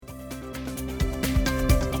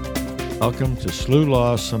Welcome to SLU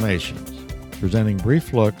Law Summations, presenting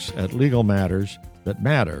brief looks at legal matters that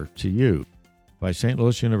matter to you by St.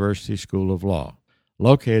 Louis University School of Law,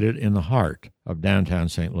 located in the heart of downtown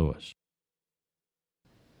St. Louis.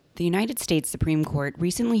 The United States Supreme Court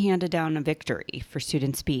recently handed down a victory for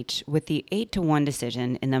student speech with the 8-1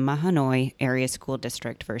 decision in the Mahanoy Area School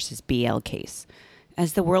District versus BL case.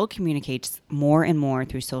 As the world communicates more and more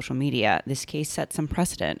through social media, this case sets some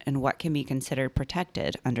precedent in what can be considered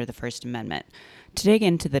protected under the First Amendment. To dig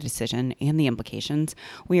into the decision and the implications,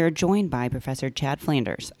 we are joined by Professor Chad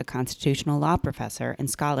Flanders, a constitutional law professor and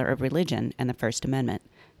scholar of religion and the First Amendment.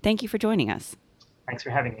 Thank you for joining us. Thanks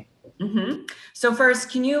for having me. Mm-hmm. So first,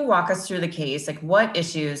 can you walk us through the case? Like, what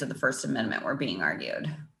issues of the First Amendment were being argued?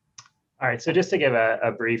 All right, so just to give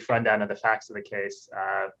a brief rundown of the facts of the case,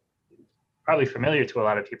 probably familiar to a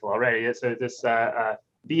lot of people already. So this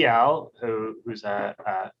BL, who's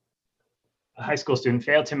a high school student,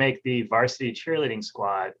 failed to make the varsity cheerleading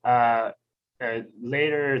squad.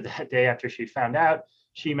 Later that day, after she found out,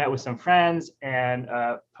 she met with some friends and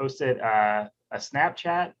posted a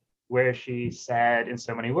Snapchat where she said in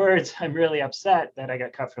so many words, "I'm really upset that I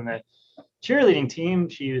got cut from the cheerleading team."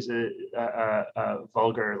 She used a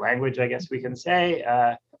vulgar language, I guess we can say,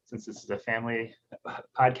 since this is a family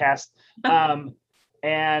podcast.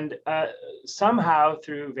 And somehow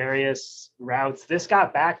through various routes, this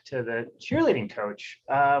got back to the cheerleading coach.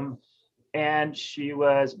 And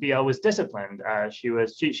BL was disciplined. She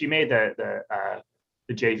made the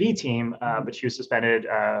JV team, but she was suspended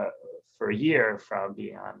for a year from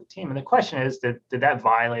being on the team. And the question is, did that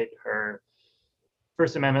violate her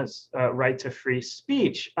First Amendment's right to free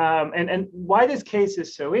speech? And why this case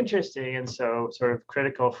is so interesting and so sort of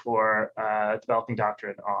critical for developing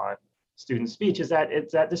doctrine on student speech is that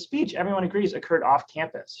the speech, everyone agrees, occurred off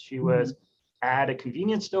campus. She was at a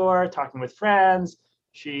convenience store talking with friends.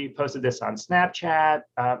 She posted this on Snapchat.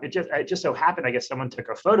 It just so happened, I guess, someone took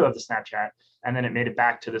a photo of the Snapchat and then it made it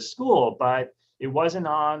back to the school, but it wasn't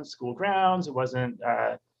on school grounds. It wasn't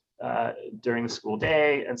during the school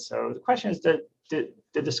day. And so the question is,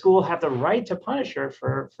 did the school have the right to punish her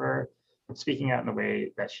for speaking out in the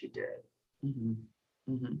way that she did? Mm-hmm.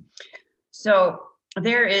 Mm-hmm. So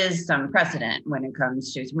there is some precedent when it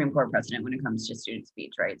comes to Supreme Court precedent when it comes to student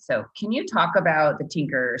speech, right? So can you talk about the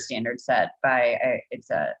Tinker standard set by it's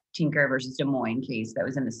a Tinker versus Des Moines case that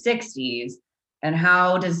was in the 60s, and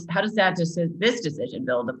how does this decision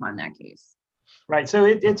build upon that case? Right. So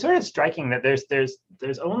it's sort of striking that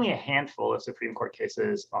there's only a handful of Supreme Court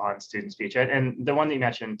cases on student speech. And the one that you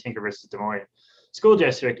mentioned, Tinker versus Des Moines School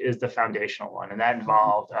District, is the foundational one. And that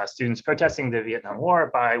involved students protesting the Vietnam War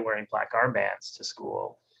by wearing black armbands to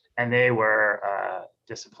school. And they were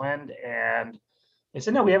disciplined. And they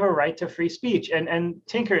said, no, we have a right to free speech. And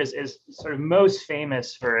Tinker is sort of most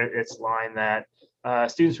famous for its line that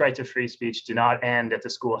students' right to free speech do not end at the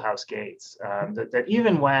schoolhouse gates. That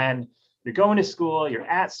even when you're going to school, you're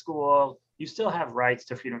at school, you still have rights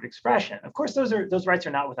to freedom of expression. Of course, those rights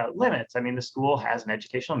are not without limits. I mean, the school has an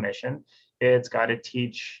educational mission. It's got to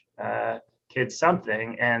teach kids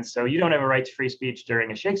something. And so you don't have a right to free speech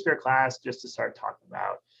during a Shakespeare class just to start talking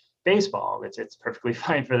about baseball. It's perfectly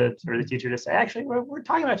fine for the teacher to say, actually, we're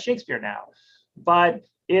talking about Shakespeare now. But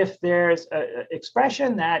if there's an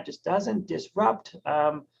expression that just doesn't disrupt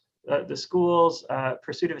the school's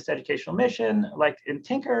pursuit of its educational mission, like in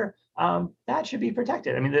Tinker, that should be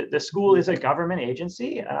protected. I mean, the school is a government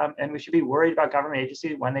agency, and we should be worried about government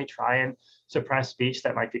agency when they try and suppress speech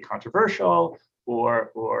that might be controversial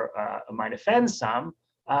or might offend some.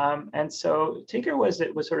 And so Tinker was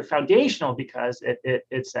sort of foundational because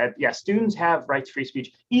it said, yes, students have rights to free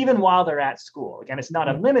speech even while they're at school. Again, it's not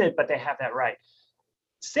unlimited, but they have that right.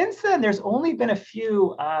 Since then, there's only been a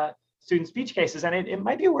few student speech cases, and it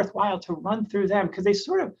might be worthwhile to run through them because they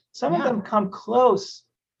some of them come close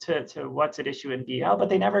to what's at issue in BL, but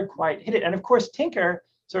they never quite hit it. And of course, Tinker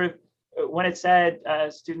sort of, when it said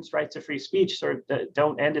students' rights to free speech sort of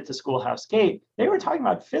don't end at the schoolhouse gate, they were talking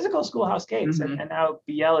about physical schoolhouse gates. Mm-hmm. And now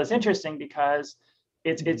BL is interesting because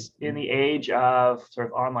it's in the age of sort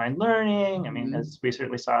of online learning. I mean, as we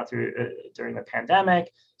certainly saw during the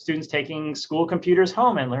pandemic, students taking school computers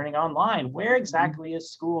home and learning online. Where exactly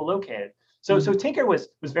is school located? So Tinker was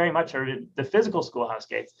very much sort of the physical schoolhouse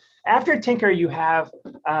gates. After Tinker, you have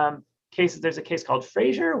cases. There's a case called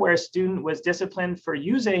Frazier where a student was disciplined for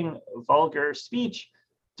using vulgar speech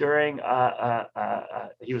during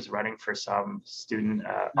he was running for some student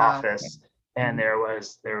office. Okay. And there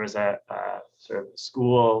was a sort of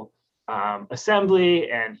school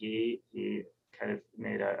assembly, and he kind of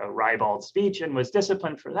made a ribald speech and was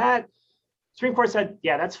disciplined for that. Supreme Court said,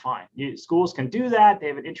 yeah, that's fine. Schools can do that. They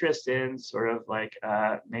have an interest in sort of like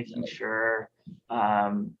making sure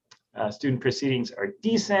student proceedings are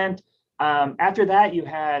decent. After that, you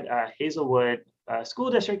had Hazelwood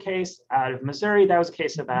School District case out of Missouri. That was a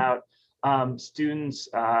case about students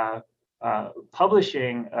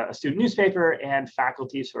publishing a student newspaper and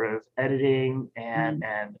faculty sort of editing and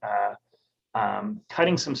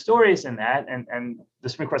cutting some stories in that, and the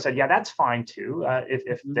Supreme Court said, yeah, that's fine too.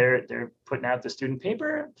 If they're putting out the student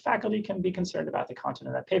paper, faculty can be concerned about the content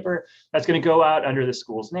of that paper. That's going to go out under the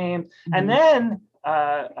school's name. And then,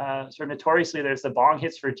 sort of notoriously, there's the Bong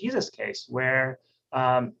Hits for Jesus case, where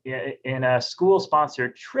in a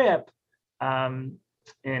school-sponsored trip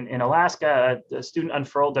in Alaska, the student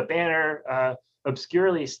unfurled a banner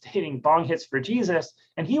obscurely stating "Bong Hits for Jesus,"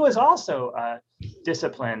 and he was also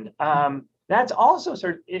disciplined. That's also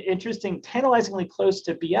sort of interesting, tantalizingly close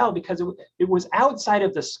to BL, because it was outside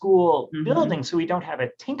of the school building. So we don't have a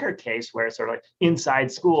Tinker case where it's sort of like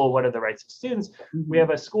inside school, what are the rights of students? We have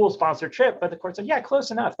a school-sponsored trip, but the court said, yeah,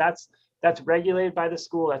 close enough. That's regulated by the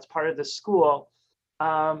school. That's part of the school.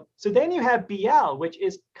 So then you have BL, which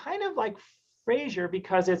is kind of like Frazier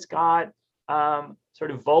because it's got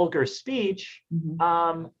sort of vulgar speech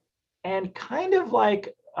and kind of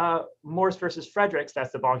like Morse versus Fredericks,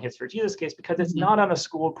 that's the Bong Hits for Jesus case, because it's not on a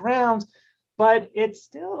school grounds, but it's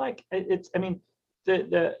still like I mean,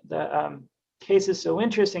 the case is so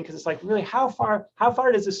interesting because it's like, really, how far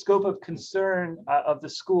does the scope of concern of the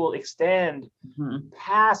school extend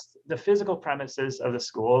past the physical premises of the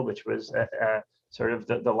school, which was sort of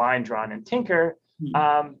the line drawn in Tinker,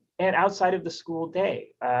 and outside of the school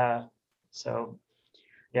day.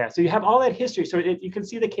 So you have all that history. So you can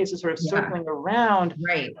see the cases sort of circling around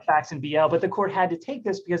the facts in BL, but the court had to take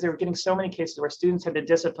this because they were getting so many cases where students had been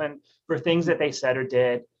disciplined for things that they said or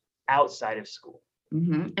did outside of school.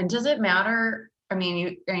 And does it matter? I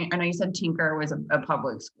mean, I know you said Tinker was a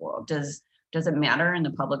public school. Does it matter in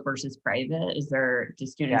the public versus private? Do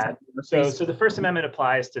students have so the First Amendment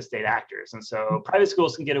applies to state actors, and so private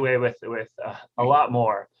schools can get away with a lot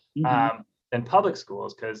more than public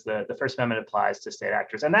schools, because the First Amendment applies to state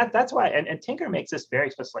actors. And that's why, and Tinker makes this very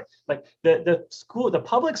explicit, like the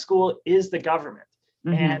public school is the government.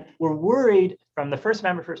 And we're worried from the First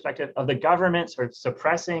Amendment perspective of the government sort of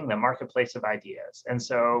suppressing the marketplace of ideas. And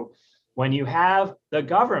so when you have the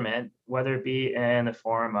government, whether it be in the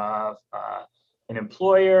form of an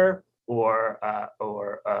employer or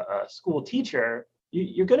a school teacher,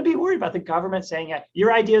 you're going to be worried about the government saying, yeah,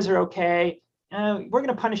 your ideas are okay. We're going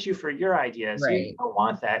to punish you for your ideas. Right. You don't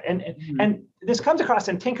want that. And this comes across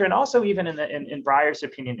in Tinker, and also even in Breyer's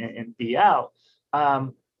opinion in BL,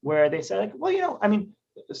 where they say, like, well, I mean,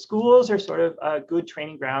 schools are sort of good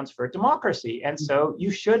training grounds for democracy. And so you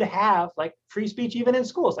should have like free speech even in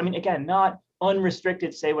schools. I mean, again, not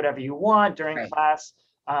unrestricted, say whatever you want during class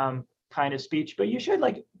kind of speech, but you should,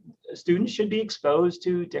 like, students should be exposed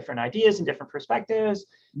to different ideas and different perspectives.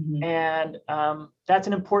 And that's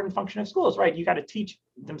an important function of schools, right? You got to teach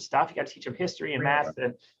them stuff. You got to teach them history and math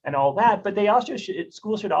and all that. But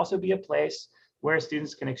schools should also be a place where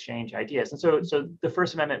students can exchange ideas. And so the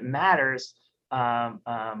First Amendment matters, not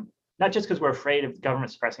just because we're afraid of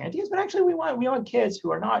government suppressing ideas, but actually we want kids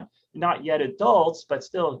who are not yet adults, but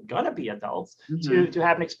still gonna be adults, to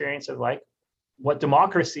have an experience of like what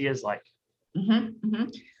democracy is like.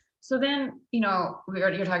 So then,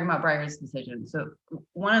 you're talking about Breyer's decision. So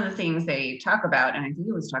one of the things they talk about, and I think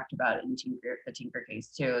it was talked about in the Tinker case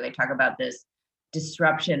too, they talk about this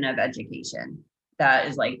disruption of education. That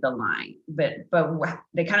is like the line, but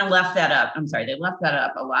they kind of left that up. They left that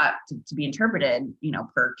up a lot to be interpreted,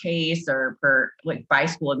 per case or by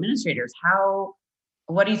school administrators.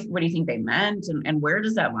 What do you think they meant, and where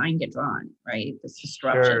does that line get drawn? Right, this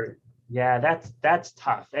disruption. Sure. Yeah, that's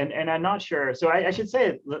tough, and I'm not sure. So I should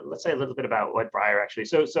say, let's say a little bit about what Breyer actually.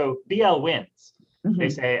 So BL wins. They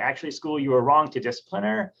say, actually, school, you were wrong to discipline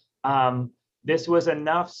her. This was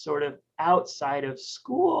enough sort of outside of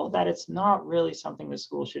school that it's not really something the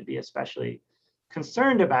school should be especially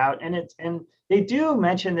concerned about. And they do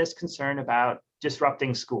mention this concern about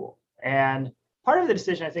disrupting school. And part of the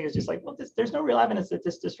decision, I think, is just like, well, there's no real evidence that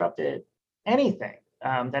this disrupted anything,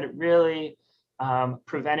 that it really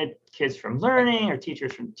prevented kids from learning or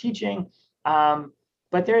teachers from teaching.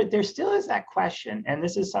 But there still is that question. And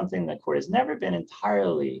this is something the court has never been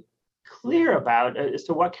entirely clear about as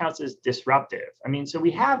to what counts as disruptive. I mean, so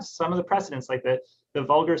we have some of the precedents, like the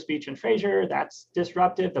vulgar speech in Frazier, that's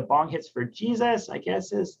disruptive. The Bong Hits for Jesus, I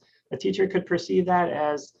guess, is a teacher could perceive that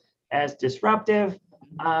as disruptive.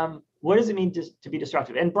 What does it mean to be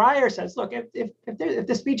disruptive? And Breyer says, look, if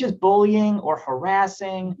the speech is bullying or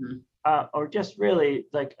harassing, or just really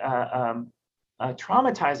like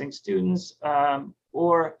traumatizing students,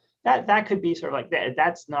 or that could be sort of like that.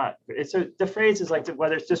 That's not. So the phrase is like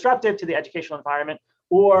whether it's disruptive to the educational environment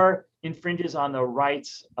or infringes on the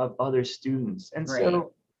rights of other students. And Right.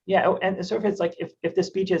 so yeah, and so if it's like if the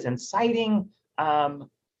speech is inciting, but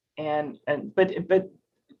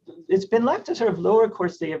it's been left to sort of lower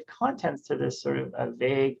courts to give contents to this sort of a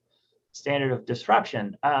vague standard of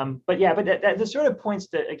disruption. But that sort of points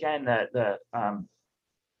to, again, the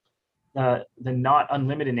not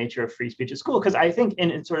unlimited nature of free speech at school. Because I think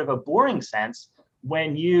in sort of a boring sense,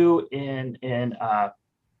 when you in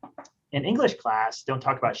English class don't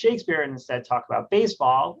talk about Shakespeare and instead talk about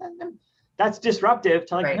baseball, and that's disruptive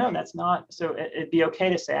to like, Right. no, that's not. So it'd be okay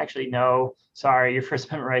to say, actually, no, sorry, your First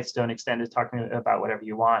Amendment rights don't extend to talking about whatever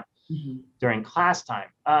you want during class time.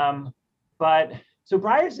 But so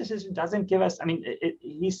Breyer's decision doesn't give us, I mean,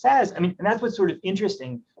 he says, I mean, and that's what's sort of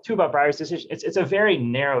interesting too about Breyer's decision. It's a very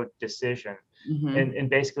narrow decision in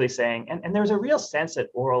basically saying, and there's a real sense at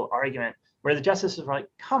oral argument where the justices were like,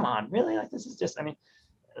 come on, really? Like, this is just, I mean,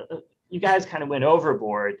 you guys kind of went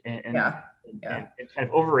overboard and kind of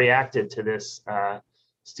overreacted to this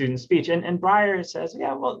student speech. And Breyer says,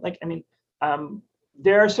 yeah, well, like, I mean,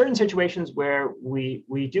 there are certain situations where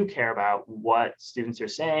we do care about what students are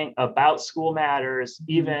saying about school matters,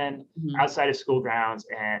 even outside of school grounds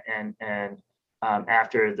and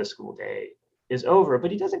after the school day is over.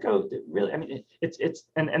 But he doesn't go really, I mean, it's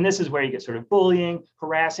and this is where you get sort of bullying,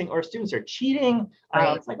 harassing, or students are cheating.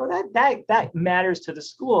 Right. It's like, oh, that matters to the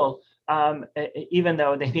school, even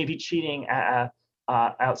though they may be cheating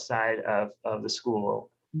outside of the school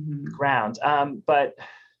grounds. But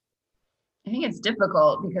I think it's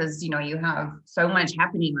difficult because, you know, you have so much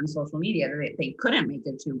happening on social media that they couldn't make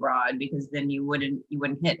it too broad, because then you wouldn't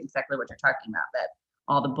hit exactly what you're talking about, that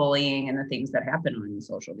all the bullying and the things that happen on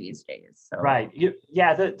social these days. So right.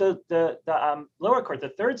 The lower court, the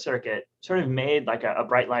Third Circuit, sort of made like a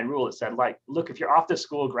bright line rule. It said, like, look, if you're off the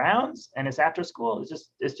school grounds and it's after school,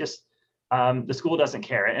 it's just the school doesn't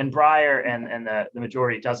care. And Breyer and the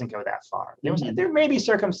majority doesn't go that far. There may be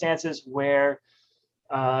circumstances where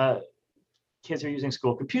kids are using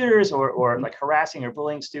school computers or like harassing or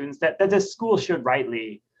bullying students that the school should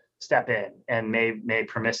rightly step in and may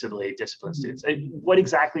permissively discipline students. What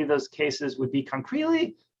exactly those cases would be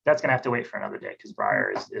concretely, that's going to have to wait for another day, because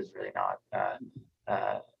Breyer is really not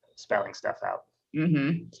spelling stuff out.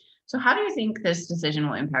 So how do you think this decision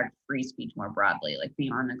will impact free speech more broadly, like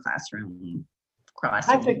beyond the classroom,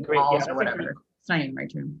 walls or whatever? It's not even my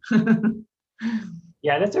term.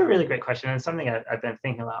 Yeah, that's a really great question, and something I've been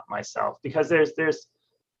thinking about myself, because there's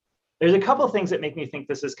a couple of things that make me think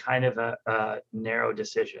this is kind of a narrow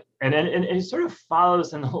decision, and it sort of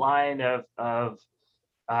follows in the line of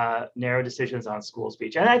narrow decisions on school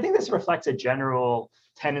speech. And I think this reflects a general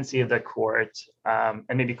tendency of the court, and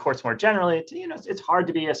maybe courts more generally, to, you know, it's hard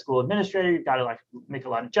to be a school administrator. You've got to like make a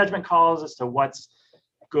lot of judgment calls as to what's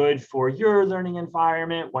good for your learning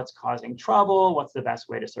environment, what's causing trouble, what's the best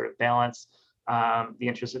way to sort of balance the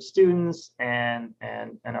interests of students and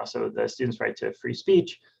also the students' right to free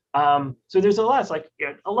speech. So there's a lot. It's like, you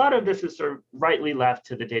know, a lot of this is sort of rightly left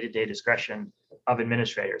to the day-to-day discretion of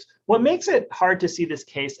administrators. What makes it hard to see this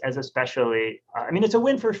case as especially, I mean, it's a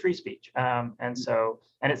win for free speech, and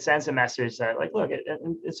it sends a message that, like, look,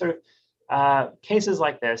 it's sort of cases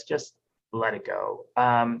like this, just let it go.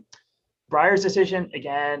 Breyer's decision,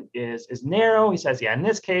 again, is narrow. He says, yeah, in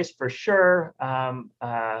this case, for sure,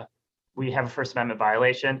 we have a First Amendment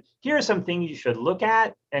violation. Here are some things you should look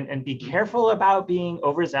at and be careful about being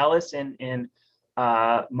overzealous in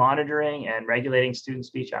monitoring and regulating student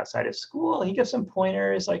speech outside of school. He gives some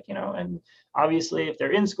pointers, like, you know, and obviously if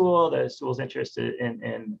they're in school, the school's interest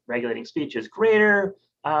in regulating speech is greater.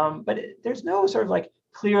 But there's no sort of like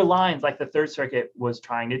clear lines like the Third Circuit was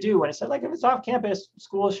trying to do when it said, like, if it's off campus,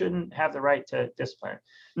 schools shouldn't have the right to discipline.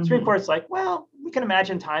 Supreme Court's like, well, we can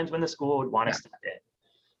imagine times when the school would want to step in.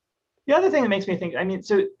 The other thing that makes me think, I mean,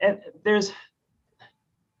 so there's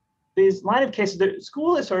these line of cases. The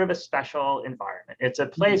school is sort of a special environment. It's a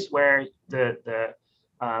place where the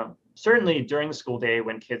certainly during the school day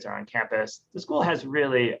when kids are on campus, the school has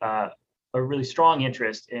really a really strong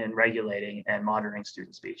interest in regulating and monitoring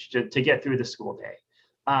student speech to get through the school day.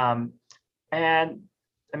 And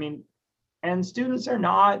I mean, and students are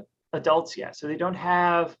not adults yet, so they don't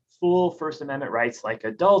have full First Amendment rights like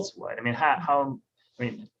adults would. I mean,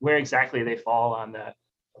 where exactly they fall on the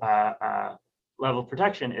level of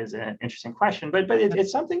protection is an interesting question, but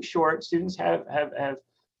it's something short. Students have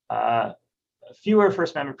fewer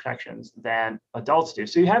First Amendment protections than adults do.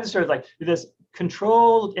 So you have sort of like this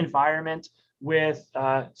controlled environment with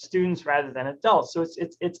students rather than adults. So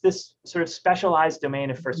it's this sort of specialized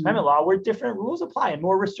domain of First Amendment law where different rules apply and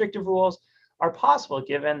more restrictive rules are possible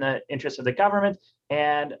given the interests of the government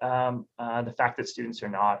and the fact that students are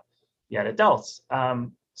not yet adults.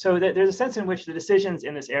 So there's a sense in which the decisions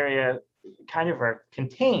in this area kind of are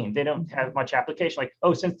contained. They don't have much application. Like,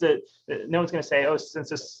 oh, since no one's going to say, oh, since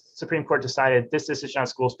the Supreme Court decided this decision on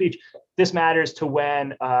school speech, this matters to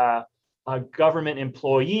when a government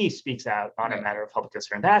employee speaks out on a matter of public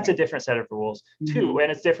concern. That's a different set of rules too,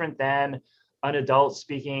 and it's different than an adult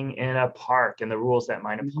speaking in a park and the rules that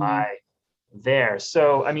might apply there.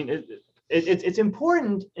 So, I mean, it's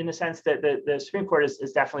important in the sense that the Supreme Court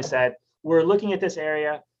has definitely said, we're looking at this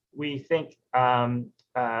area. We think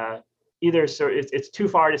either so it's too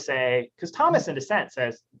far to say, because Thomas in dissent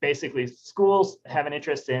says basically schools have an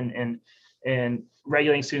interest in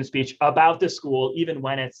regulating student speech about the school, even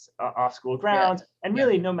when it's off school grounds, and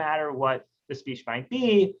really no matter what the speech might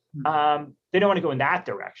be, they don't want to go in that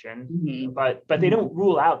direction, but they don't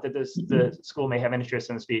rule out that the school may have an interest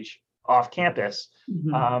in the speech off campus,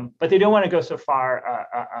 but they don't want to go so far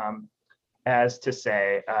as to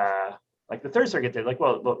say, like the Third Circuit did, like,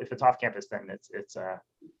 well, if it's off campus, then it's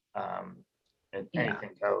anything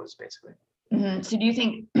goes, basically. So do you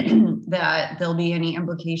think that there'll be any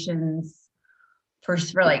implications for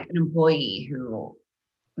like an employee who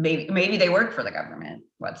maybe they work for the government,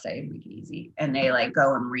 let's say, make it easy, and they like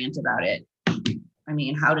go and rant about it? I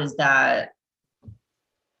mean, how does that,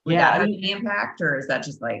 would that have any impact, or is that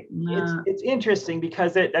just like, nah? It's interesting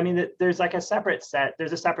because there's like a separate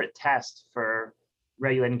test for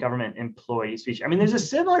regulating government employee speech. I mean, there's a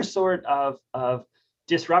similar sort of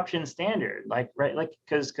disruption standard, like, right, like,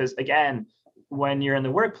 because again, when you're in the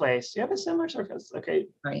workplace, you have a similar sort of, okay,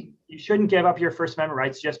 right, you shouldn't give up your First Amendment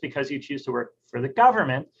rights just because you choose to work for the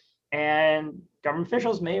government, and government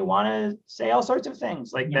officials may want to say all sorts of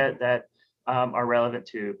things like that are relevant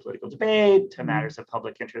to political debate, to matters of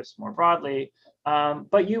public interest more broadly,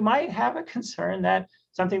 but you might have a concern that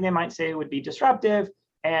something they might say would be disruptive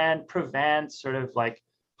and prevent sort of like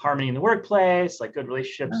harmony in the workplace, like good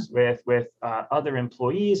relationships with other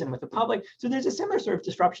employees and with the public. So there's a similar sort of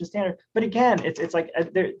disruption standard, but again, it's like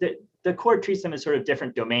the court treats them as sort of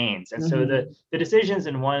different domains, and so the decisions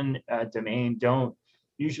in one domain don't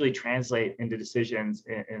usually translate into decisions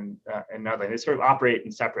in another. They sort of operate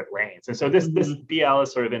in separate lanes, and so this BL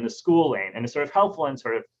is sort of in the school lane, and it's sort of helpful in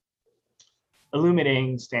sort of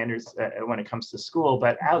illuminating standards when it comes to school,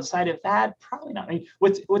 but outside of that, probably not. I mean,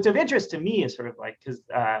 what's of interest to me is sort of like, because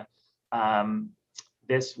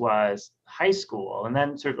this was high school, and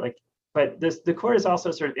then sort of like, but the court has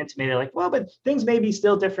also sort of intimated like, well, but things may be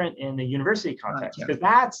still different in the university context, because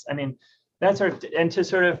that's sort of, and to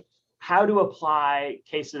sort of how to apply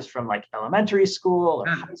cases from like elementary school or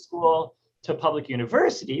high school to public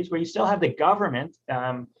universities, where you still have the government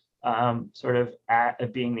sort of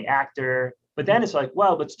being the actor. But then it's like,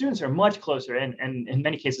 well, but students are much closer and in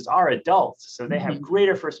many cases are adults. So they have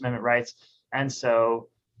greater First Amendment rights. And so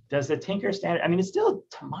does the Tinker standard, I mean, it's still,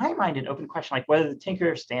 to my mind, an open question, like whether the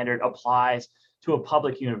Tinker standard applies to a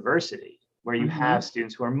public university where you have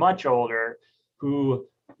students who are much older, who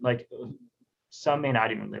like, some may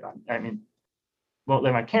not even won't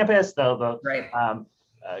live on campus.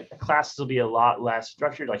 Classes will be a lot less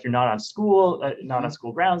structured. Like you're not on school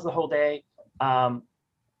grounds the whole day.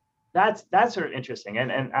 That's sort of interesting,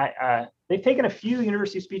 and they've taken a few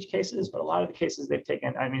university speech cases, but a lot of the cases they've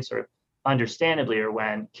taken, I mean, sort of understandably, are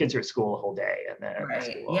when kids are at school the whole day, and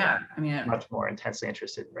then much more intensely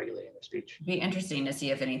interested in regulating their speech. It'd be interesting to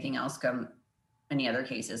see if any other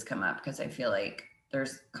cases come up, because I feel like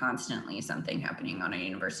there's constantly something happening on a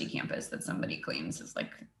university campus that somebody claims is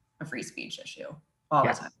like a free speech issue all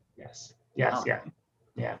the time. Yes.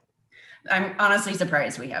 Yeah. I'm honestly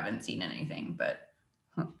surprised we haven't seen anything, but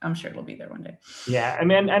I'm sure it'll be there one day. Yeah,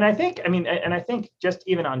 I think just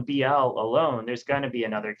even on BL alone, there's going to be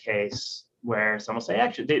another case where someone will say,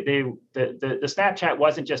 actually, the Snapchat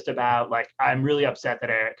wasn't just about like, I'm really upset that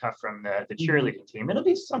I got cut from the cheerleading team. It'll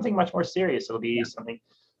be something much more serious. It'll be something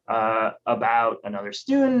about another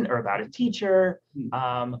student or about a teacher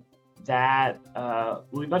that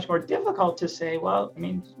will be much more difficult to say,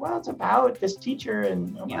 it's about this teacher,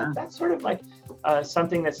 and that's sort of like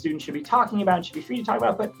something that students should be talking about and should be free to talk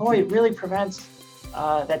about, but boy, it really prevents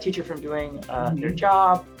that teacher from doing their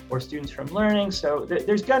job or students from learning. So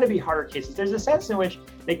there's going to be harder cases. There's a sense in which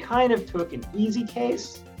they kind of took an easy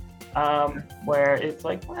case where it's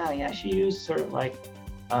like, she used sort of like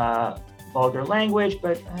vulgar language,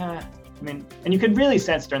 but and you could really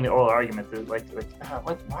sense during the oral argument that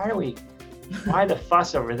why the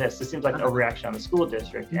fuss over this? This seems like an overreaction on the school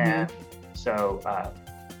district. And So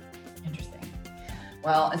interesting.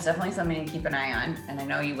 Well, it's definitely something to keep an eye on, and I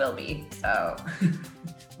know you will be. So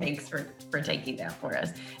thanks for taking that for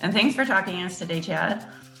us. And thanks for talking to us today, Chad.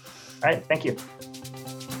 All right, thank you.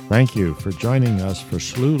 Thank you for joining us for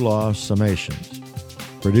SLU Law Summations,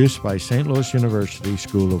 produced by St. Louis University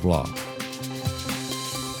School of Law.